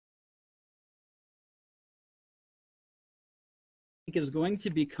is going to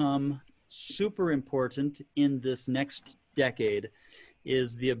become super important in this next decade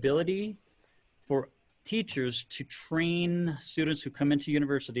is the ability for teachers to train students who come into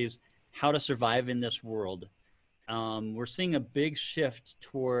universities how to survive in this world. We're seeing a big shift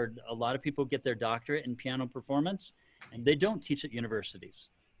toward a lot of people get their doctorate in piano performance, and they don't teach at universities.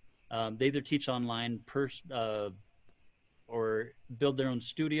 They either teach online or build their own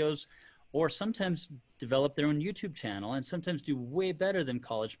studios, or sometimes develop their own YouTube channel, and sometimes do way better than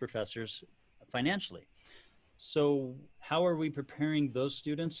college professors financially. So how are we preparing those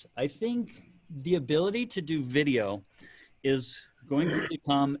students? I think the ability to do video is going to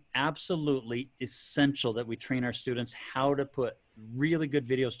become absolutely essential, that we train our students how to put really good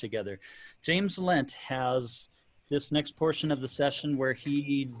videos together. James Lent has this next portion of the session where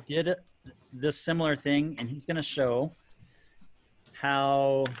he did this similar thing, and he's going to show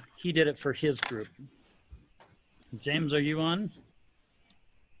how he did it for his group. James, are you on?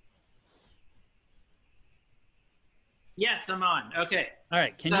 Yes, I'm on. Okay. All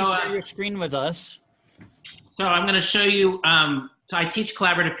right. Can you share your screen with us? So I'm going to show you, I teach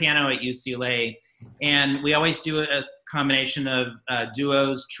collaborative piano at UCLA, and we always do a combination of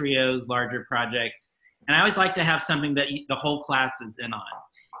duos, trios, larger projects. And I always like to have something that the whole class is in on.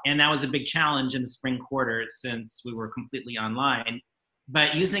 And that was a big challenge in the spring quarter since we were completely online.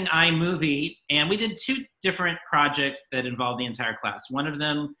 But using iMovie, and we did 2 different projects that involved the entire class. One of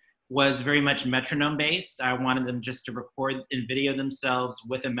them was very much metronome based. I wanted them just to record and video themselves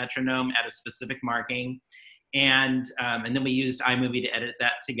with a metronome at a specific marking. And then we used iMovie to edit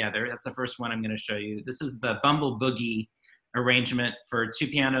that together. That's the first one I'm going to show you. This is the Bumble Boogie arrangement for 2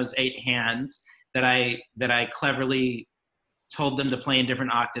 pianos, 8 hands that I cleverly told them to play in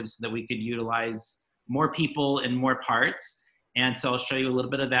different octaves so that we could utilize more people and more parts. And so I'll show you a little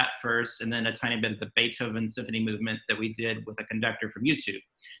bit of that first, and then a tiny bit of the Beethoven Symphony movement that we did with a conductor from YouTube.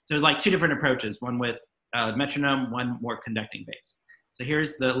 So there's like 2 different approaches, one with metronome, one more conducting bass. So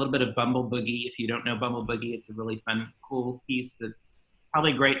here's the little bit of Bumble Boogie. If you don't know Bumble Boogie, it's a really fun, cool piece that's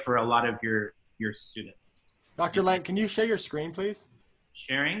probably great for a lot of your students. Dr. Lent, can you share your screen, please?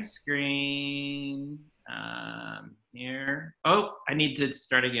 Sharing screen here. Oh, I need to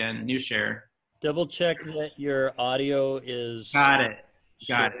start again, new share. Double check that your audio is... Got it.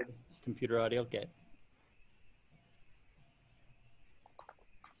 Got it. Computer audio, okay.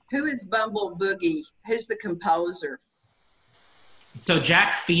 Who is Bumble Boogie? Who's the composer? So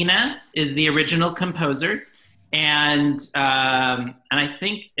Jack Fina is the original composer. And I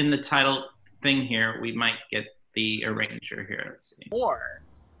think in the title thing here, we might get the arranger here. Let's see. More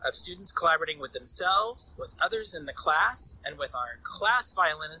of students collaborating with themselves, with others in the class, and with our class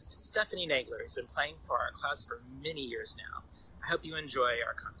violinist, Stephanie Nagler, who's been playing for our class for many years now. I hope you enjoy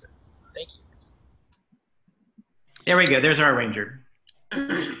our concert. Thank you. There we go. There's our arranger.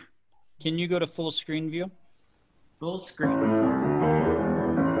 Can you go to full screen view? Full screen.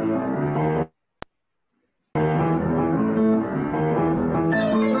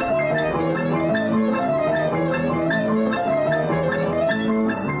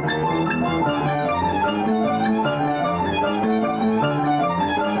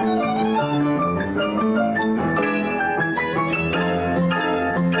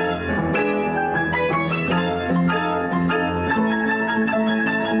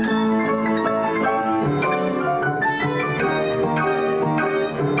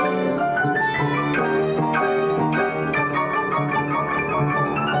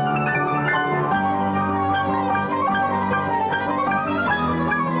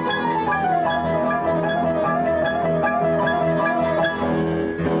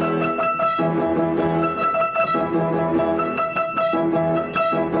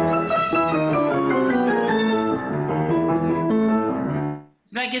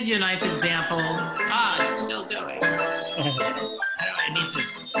 So that gives you a nice example. Ah, it's still going. I need to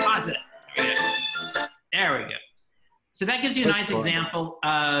pause it. There we go. So that gives you a nice example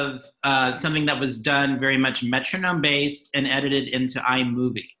of something that was done very much metronome based and edited into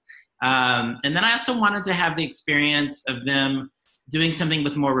iMovie. And then I also wanted to have the experience of them doing something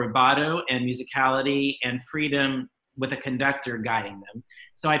with more rubato and musicality and freedom with a conductor guiding them.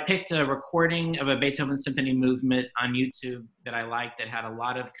 So I picked a recording of a Beethoven Symphony movement on YouTube that I liked that had a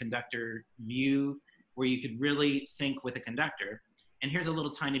lot of conductor view where you could really sync with a conductor. And here's a little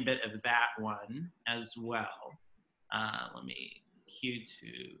tiny bit of that one as well. Let me cue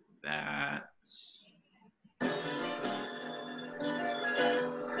to that.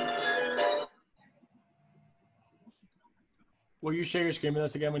 Will you share your screen with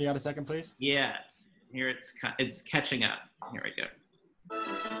us again when you have a second, please? Yes. Here it's catching up. Here we go.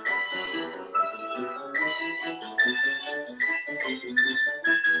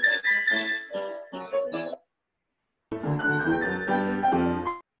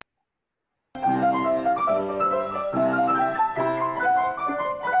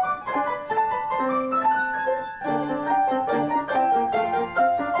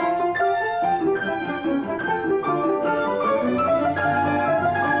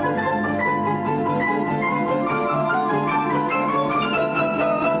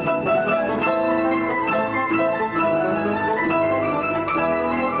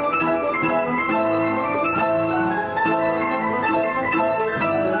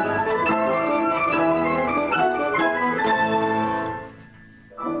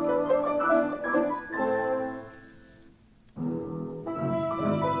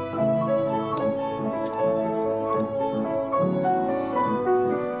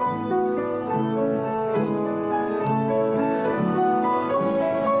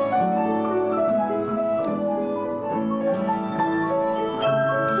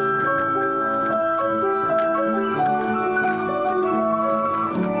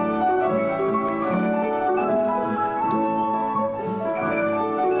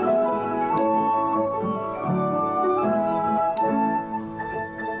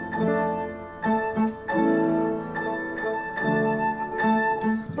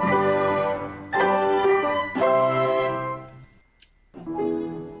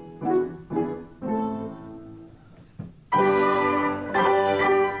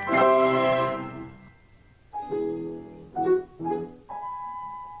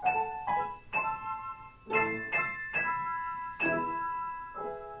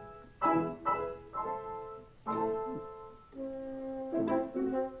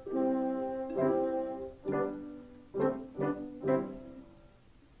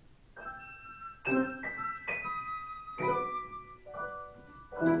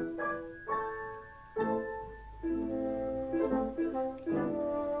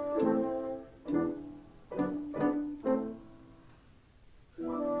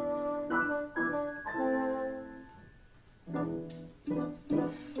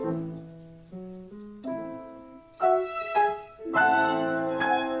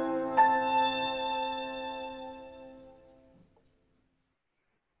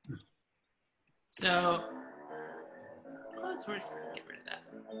 So, let's get rid of that.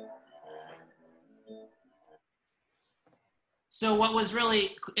 So what was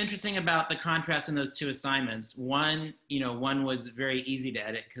really interesting about the contrast in those two assignments, one was very easy to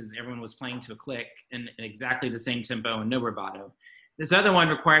edit because everyone was playing to a click and exactly the same tempo and no rubato. This other one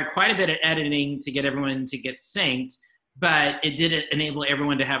required quite a bit of editing to get everyone to get synced, but it did enable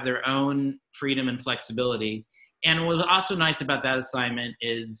everyone to have their own freedom and flexibility. And what was also nice about that assignment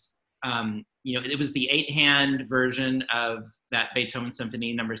is, it was the 8-hand version of that Beethoven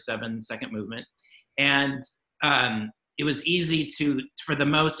Symphony No. 7 second movement. And it was easy for the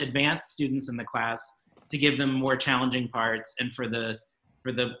most advanced students in the class to give them more challenging parts, and for the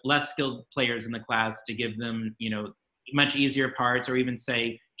less skilled players in the class to give them, much easier parts, or even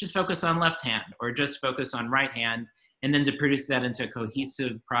say, just focus on left hand or just focus on right hand, and then to produce that into a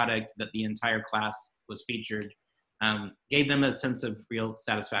cohesive product that the entire class was featured, gave them a sense of real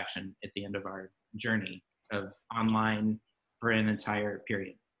satisfaction at the end of our journey of online for an entire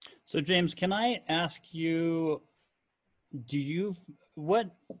period. So James, can I ask you,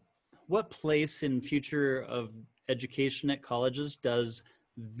 what place in future of education at colleges does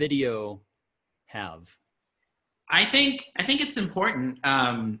video have? I think it's important.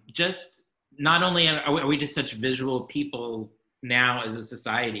 Just not only are we just such visual people now as a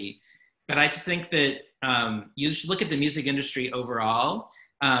society, but I just think that you should look at the music industry overall.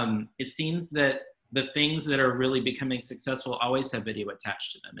 It seems that the things that are really becoming successful always have video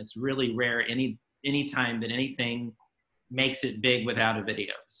attached to them. It's really rare any time that anything makes it big without a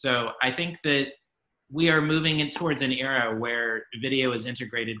video. So I think that we are moving towards an era where video is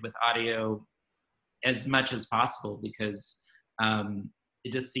integrated with audio as much as possible, because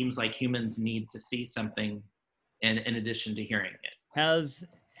it just seems like humans need to see something in addition to hearing it.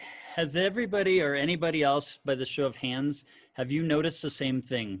 Has everybody or anybody else, by the show of hands, have you noticed the same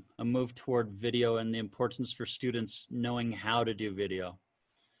thing, a move toward video and the importance for students knowing how to do video?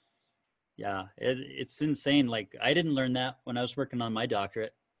 Yeah, it's insane. Like, I didn't learn that when I was working on my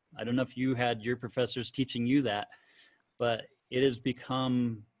doctorate. I don't know if you had your professors teaching you that, but it has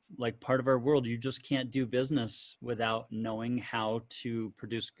become like part of our world. You just can't do business without knowing how to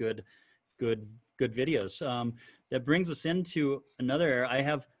produce good videos. That brings us into another area. I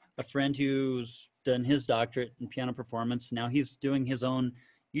have a friend who's done his doctorate in piano performance. Now he's doing his own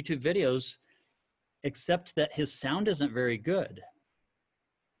YouTube videos, except that his sound isn't very good.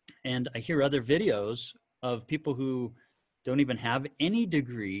 And I hear other videos of people who don't even have any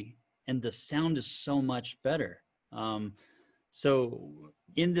degree, and the sound is so much better. So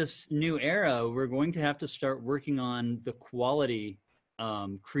in this new era, we're going to have to start working on the quality,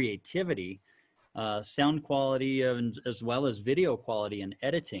 creativity, sound quality, and as well as video quality and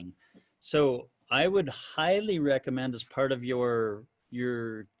editing. So I would highly recommend, as part of your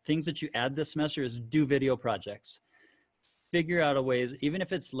things that you add this semester, is do video projects. Figure out a ways, even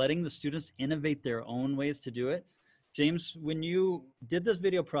if it's letting the students innovate their own ways to do it. James, when you did this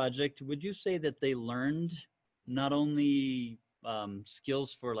video project, would you say that they learned not only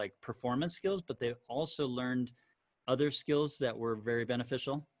skills for like performance skills, but they also learned other skills that were very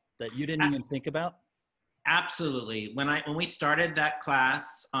beneficial that you didn't even think about? Absolutely. When we started that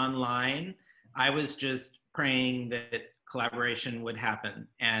class online, I was just praying that collaboration would happen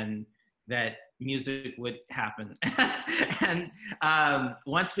and that music would happen. And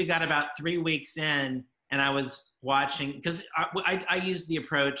once we got about 3 weeks in, and I was watching, because I used the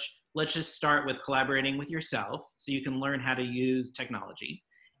approach, let's just start with collaborating with yourself so you can learn how to use technology.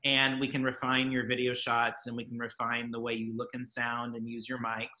 And we can refine your video shots, and we can refine the way you look and sound and use your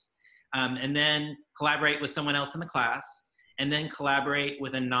mics. And then collaborate with someone else in the class, and then collaborate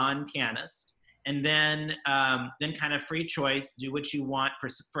with a non-pianist, and then kind of free choice, do what you want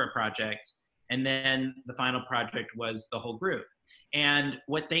for a project. And then the final project was the whole group. And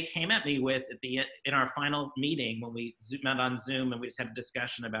what they came at me with in our final meeting, when we met on Zoom and we just had a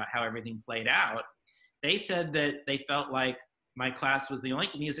discussion about how everything played out, they said that they felt like my class was the only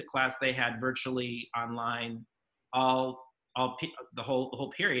music class they had virtually online the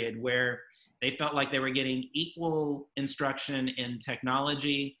whole period, where they felt like they were getting equal instruction in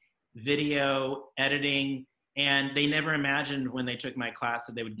technology, video, editing, and they never imagined when they took my class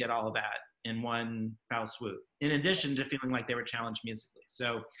that they would get all of that in one foul swoop, in addition to feeling like they were challenged musically.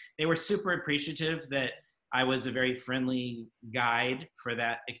 So they were super appreciative that I was a very friendly guide for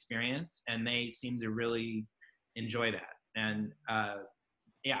that experience, and they seemed to really enjoy that. And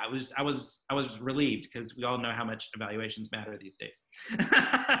yeah, I was relieved, because we all know how much evaluations matter these days.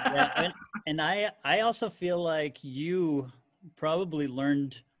 Yeah, and I also feel like you probably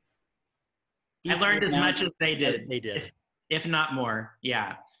learned. I learned as much as they did. As they did, if not more.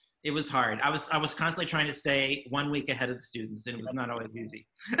 Yeah, it was hard. I was constantly trying to stay 1 week ahead of the students, and it was not always easy.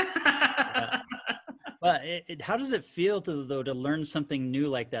 Yeah. But how does it feel to learn something new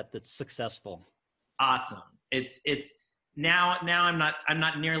like that that's successful? Awesome. It's now I'm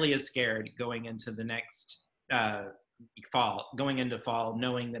not nearly as scared going into the next fall,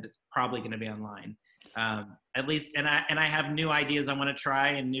 knowing that it's probably going to be online. At least, and I have new ideas I want to try,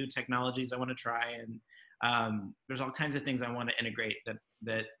 and new technologies I want to try, and there's all kinds of things I want to integrate that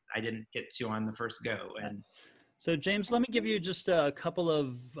I didn't get to on the first go. And so, James, let me give you just a couple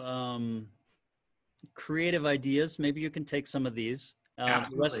of creative ideas. Maybe you can take some of these. The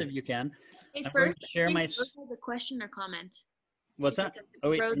rest of you can. Hey, I'm going first, to share my. Rose has a question or comment. What's that?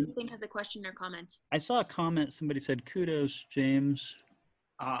 Oh, wait. Rose, I think, has a question or comment. I saw a comment. Somebody said, "Kudos, James."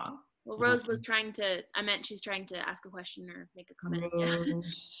 Well, Rose was trying to. I meant she's trying to ask a question or make a comment. Yeah.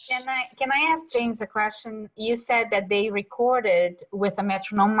 Can I ask James a question? You said that they recorded with a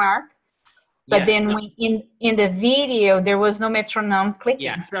metronome mark, but yes. then in the video there was no metronome clicking.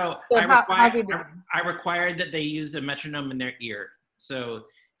 Yeah. So I required that they use a metronome in their ear. So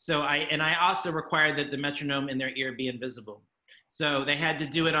I also required that the metronome in their ear be invisible. So they had to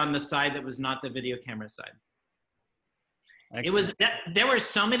do it on the side that was not the video camera side. Excellent. There were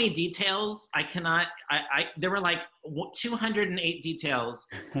so many details. There were like 208 details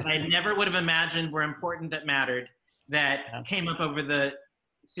that I never would have imagined were important, that mattered, that came up over the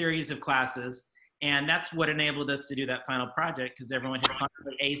series of classes. And that's what enabled us to do that final project, because everyone had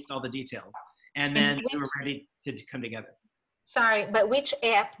finally aced all the details. And then we were ready to come together. Sorry, but which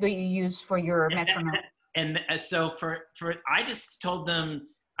app do you use for your metronome? And so I just told them,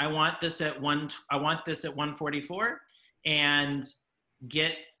 I want this at 144. And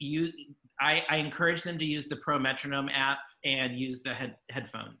I encourage them to use the Pro Metronome app and use the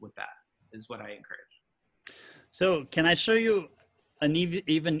headphone with that, is what I encourage. So can I show you an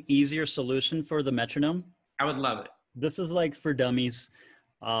even easier solution for the metronome? I would love it. This is like for dummies.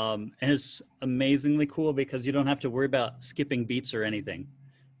 And it's amazingly cool because you don't have to worry about skipping beats or anything.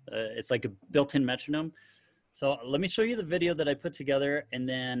 It's like a built-in metronome. So let me show you the video that I put together and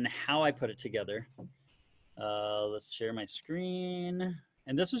then how I put it together. Let's share my screen.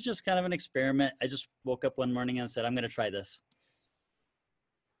 And this was just kind of an experiment. I just woke up one morning and said, I'm going to try this.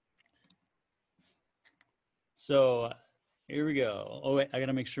 So here we go. Oh, wait, I got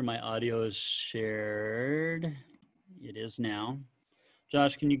to make sure my audio is shared. It is now.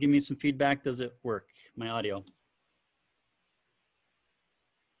 Josh, can you give me some feedback? Does it work, my audio?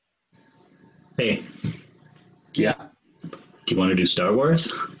 Hey, Yeah. do you want to do Star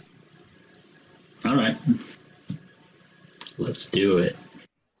Wars? All right, let's do it.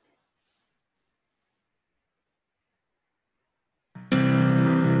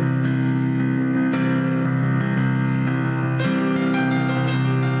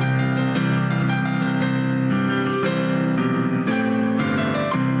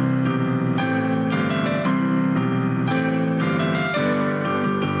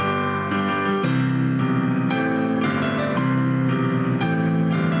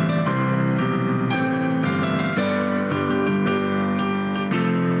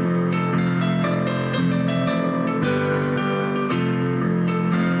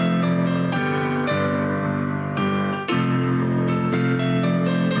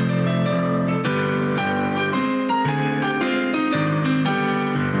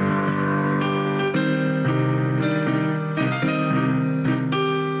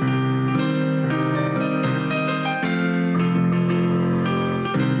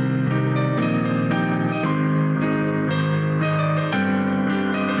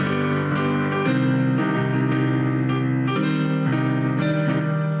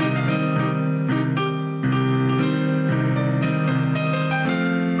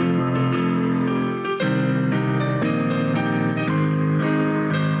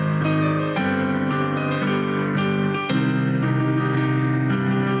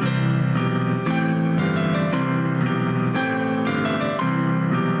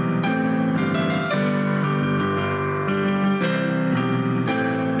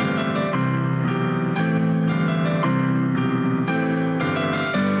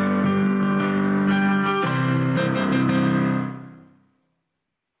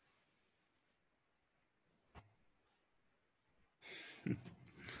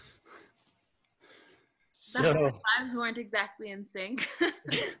 So Lives weren't exactly in sync.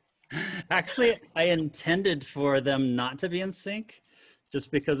 actually, I intended for them not to be in sync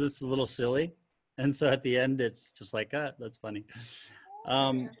just because it's a little silly. And so at the end, it's just like, ah, that's funny.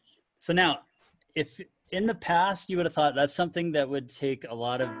 So now, if in the past you would have thought that's something that would take a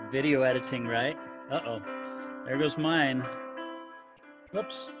lot of video editing, right? Uh-oh, there goes mine.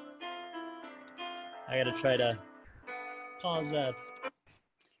 Whoops. I got to try to pause that.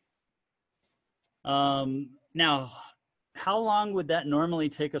 Now, how long would that normally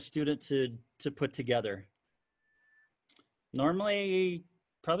take a student to put together? Normally,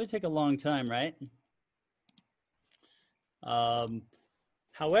 probably take a long time, right?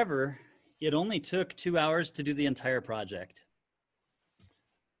 However, it only took 2 hours to do the entire project.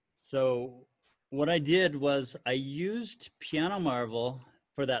 So what I did was I used Piano Marvel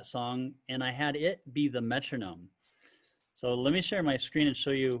for that song, and I had it be the metronome. So let me share my screen and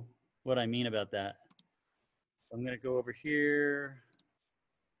show you what I mean about that. I'm going to go over here,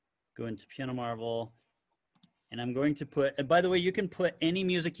 go into Piano Marvel, and I'm going to put, and by the way, you can put any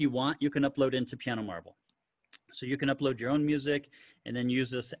music you want, you can upload into Piano Marvel. So you can upload your own music and then use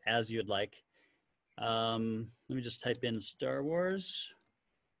this as you'd like. Let me just type in Star Wars.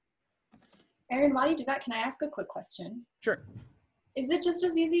 Aaron, while you do that, can I ask a quick question? Sure. Is it just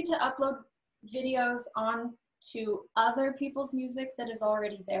as easy to upload videos onto other people's music that is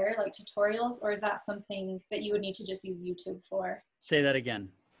already there, like tutorials, or is that something that you would need to just use YouTube for? Say that again.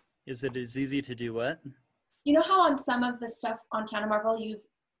 Is it as easy to do what? You know how on some of the stuff on Piano Marvel, you've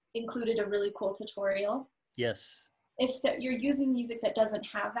included a really cool tutorial? Yes. If you're using music that doesn't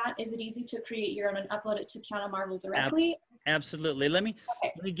have that, is it easy to create your own and upload it to Piano Marvel directly? Absolutely. Let me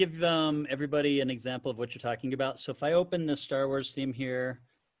give everybody an example of what you're talking about. So if I open the Star Wars theme here,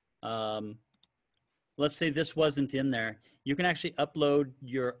 let's say this wasn't in there. You can actually upload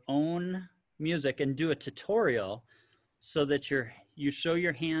your own music and do a tutorial so that you show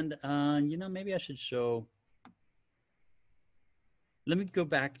your hand. You know, maybe I should show. Let me go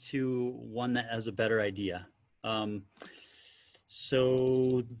back to one that has a better idea.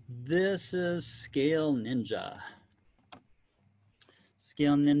 So this is Scale Ninja.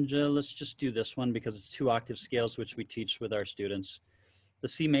 Scale Ninja, let's just do this one because it's 2 octave scales, which we teach with our students. The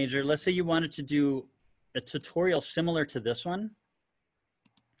C major, let's say you wanted to do a tutorial similar to this one.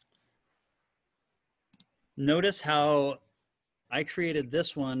 Notice how I created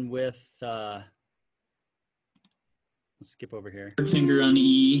this one with, let's skip over here. Third finger on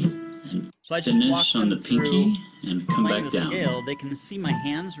E, and so I just finish on the pinky and come back down. Scale, they can see my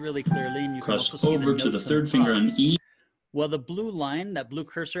hands really clearly, and you can also see over to the third finger on E. Well, the blue line, that blue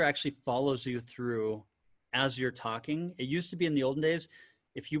cursor actually follows you through as you're talking. It used to be in the olden days,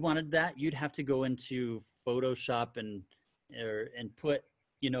 if you wanted that, you'd have to go into Photoshop and put,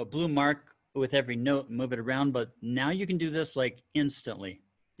 blue mark with every note and move it around. But now you can do this like instantly.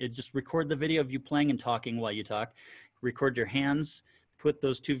 You just record the video of you playing and talking while you talk. Record your hands, put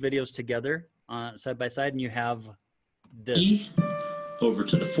those two videos together side by side, and you have this. E over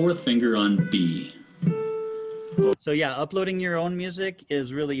to the fourth finger on B. So yeah, uploading your own music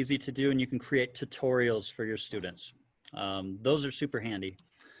is really easy to do, and you can create tutorials for your students. Those are super handy.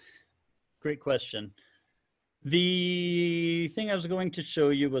 Great question. The thing I was going to show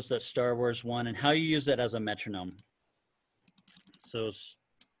you was that Star Wars one and how you use it as a metronome. So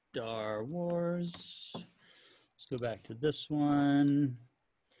Star Wars, let's go back to this one.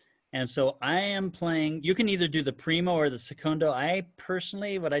 And so I am playing, you can either do the primo or the secondo. I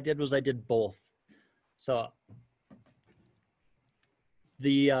personally, what I did was I did both. So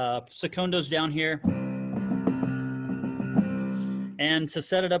the secondo's down here. And to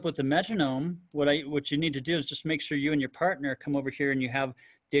set it up with the metronome, what you need to do is just make sure you and your partner come over here and you have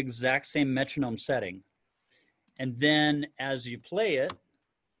the exact same metronome setting. And then as you play it,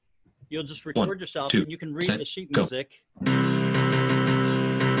 you'll just record yourself and you can read the sheet music.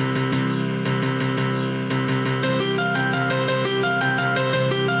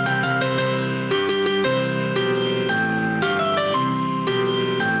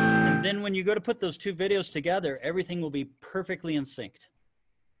 Then when you go to put those two videos together, everything will be perfectly in sync.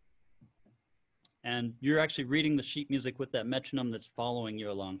 And you're actually reading the sheet music with that metronome that's following you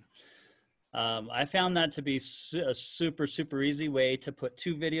along. I found that to be a super, super easy way to put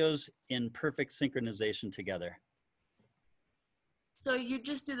two videos in perfect synchronization together. So you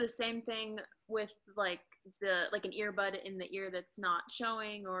just do the same thing with like an earbud in the ear that's not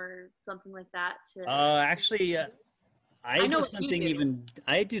showing or something like that? Actually, I do something even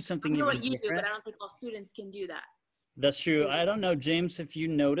what you different. do, but I don't think all students can do that. That's true. I don't know, James, if you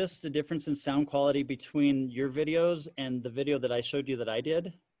noticed the difference in sound quality between your videos and the video that I showed you that I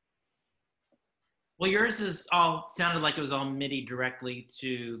did. Well, yours sounded like it was all MIDI directly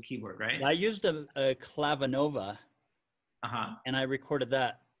to keyboard, right? I used a Clavinova, and I recorded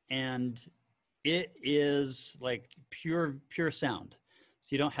that, and it is like pure sound. So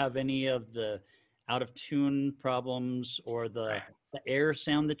you don't have any of the out of tune problems or the air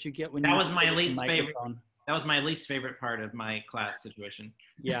sound that you get when that was my least favorite. That was my least favorite part of my class situation.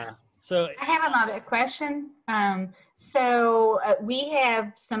 Yeah. So I have another question. We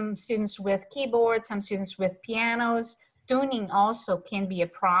have some students with keyboards, some students with pianos. Tuning also can be a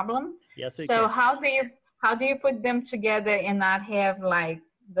problem. Yes. So how do you put them together and not have like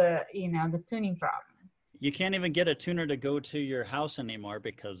the tuning problem? You can't even get a tuner to go to your house anymore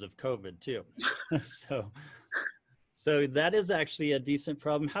because of COVID too. So that is actually a decent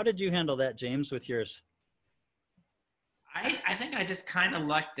problem. How did you handle that, James, with yours? I think I just kind of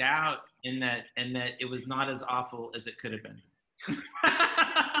lucked out in that it was not as awful as it could have been.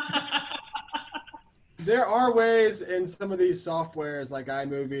 There are ways in some of these softwares like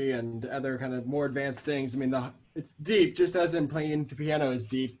iMovie and other kind of more advanced things. I mean, it's deep, just as in playing the piano is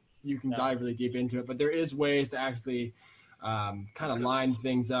deep. You can dive really deep into it, but there is ways to actually kind of line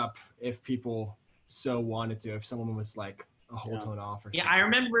things up if people so wanted to. If someone was like a whole tone off or something. Yeah, I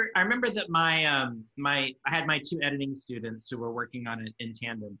remember that I had my two editing students who were working on it in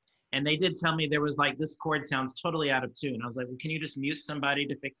tandem, and they did tell me there was like, this chord sounds totally out of tune. I was like, well, can you just mute somebody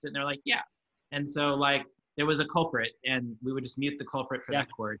to fix it? And they're like, yeah. And so like there was a culprit, and we would just mute the culprit for that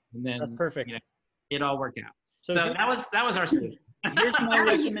chord, and then that's perfect. It all worked out. So that was our solution. Here's my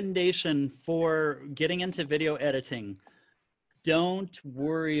recommendation for getting into video editing. Don't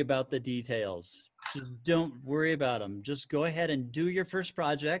worry about the details. Just don't worry about them. Just go ahead and do your first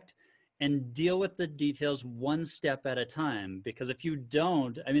project and deal with the details one step at a time. Because if you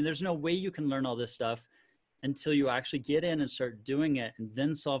don't, I mean, there's no way you can learn all this stuff until you actually get in and start doing it and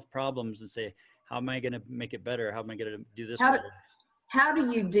then solve problems and say, how am I going to make it better? How am I going to do this better? How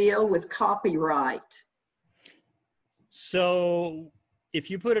do you deal with copyright? So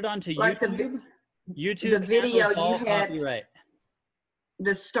if you put it onto like YouTube, the video you had, copyright.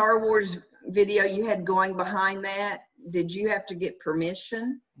 The Star Wars video you had going behind that, did you have to get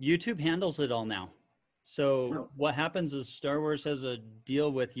permission? YouTube handles it all now. So what happens is Star Wars has a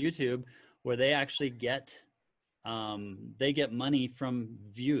deal with YouTube where they actually get money from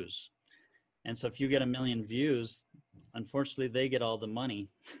views. And so if you get 1 million views, unfortunately they get all the money.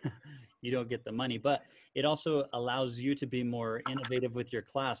 You don't get the money, but it also allows you to be more innovative with your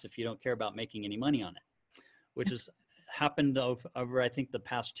class if you don't care about making any money on it, which has happened over I think the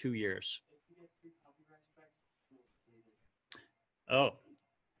past 2 years. Oh,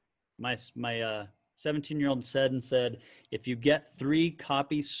 my 17-year-old said, if you get 3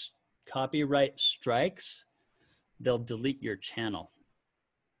 copyright strikes, they'll delete your channel.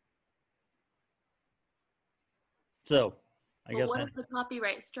 So I But guess. what is the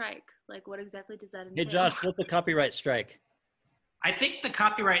copyright strike? Like, what exactly does that Hey, entail? Josh, what's the copyright strike? I think the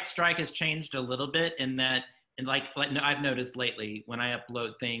copyright strike has changed a little bit in that, and like I've noticed lately when I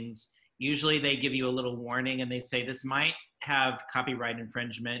upload things, usually they give you a little warning and they say this might have copyright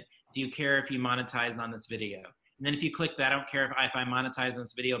infringement. Do you care if you monetize on this video? And then if you click that, I don't care if I monetize on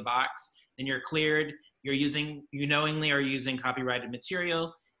this video box, then you're cleared. You knowingly are using copyrighted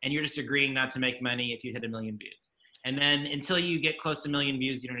material, and you're just agreeing not to make money if you hit 1 million views. And then until you get close to 1 million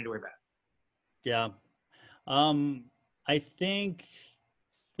views, you don't need to worry about it. Yeah. I think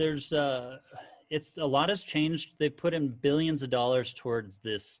there's it's a lot has changed. They put in billions of dollars towards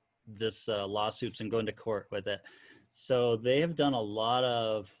this lawsuits and going to court with it. So they have done a lot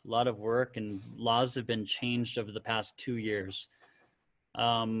of work, and laws have been changed over the past 2 years.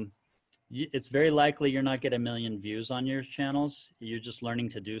 It's very likely you're not getting 1 million views on your channels. You're just learning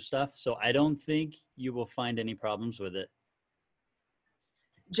to do stuff. So I don't think you will find any problems with it.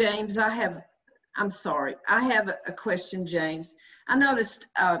 James, I'm sorry. I have a question, James. I noticed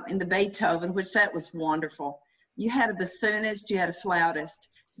in the Beethoven, which that was wonderful, you had a bassoonist, you had a flautist.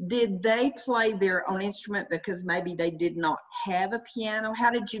 Did they play their own instrument because maybe they did not have a piano?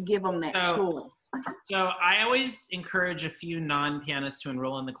 How did you give them that choice? So I always encourage a few non-pianists to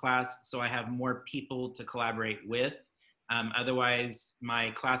enroll in the class so I have more people to collaborate with. Otherwise,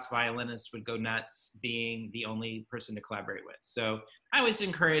 my class violinist would go nuts being the only person to collaborate with. So I always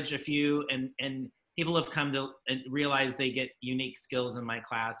encourage a few, and people have come to realize they get unique skills in my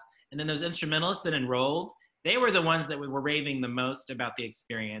class. And then those instrumentalists that enrolled, they were the ones that we were raving the most about the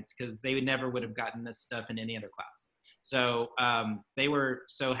experience because they never would have gotten this stuff in any other class. So they were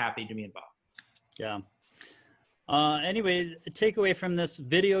so happy to be involved. Yeah. Anyway, the takeaway from this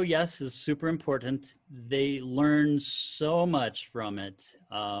video, yes, is super important. They learn so much from it.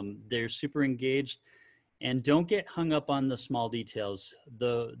 They're super engaged, and don't get hung up on the small details.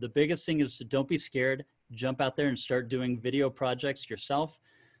 The biggest thing is to don't be scared. Jump out there and start doing video projects yourself.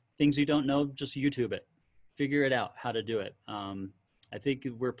 Things you don't know, just YouTube it. Figure it out how to do it. I think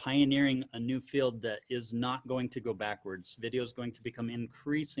we're pioneering a new field that is not going to go backwards. Video is going to become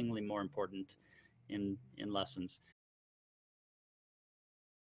increasingly more important in lessons.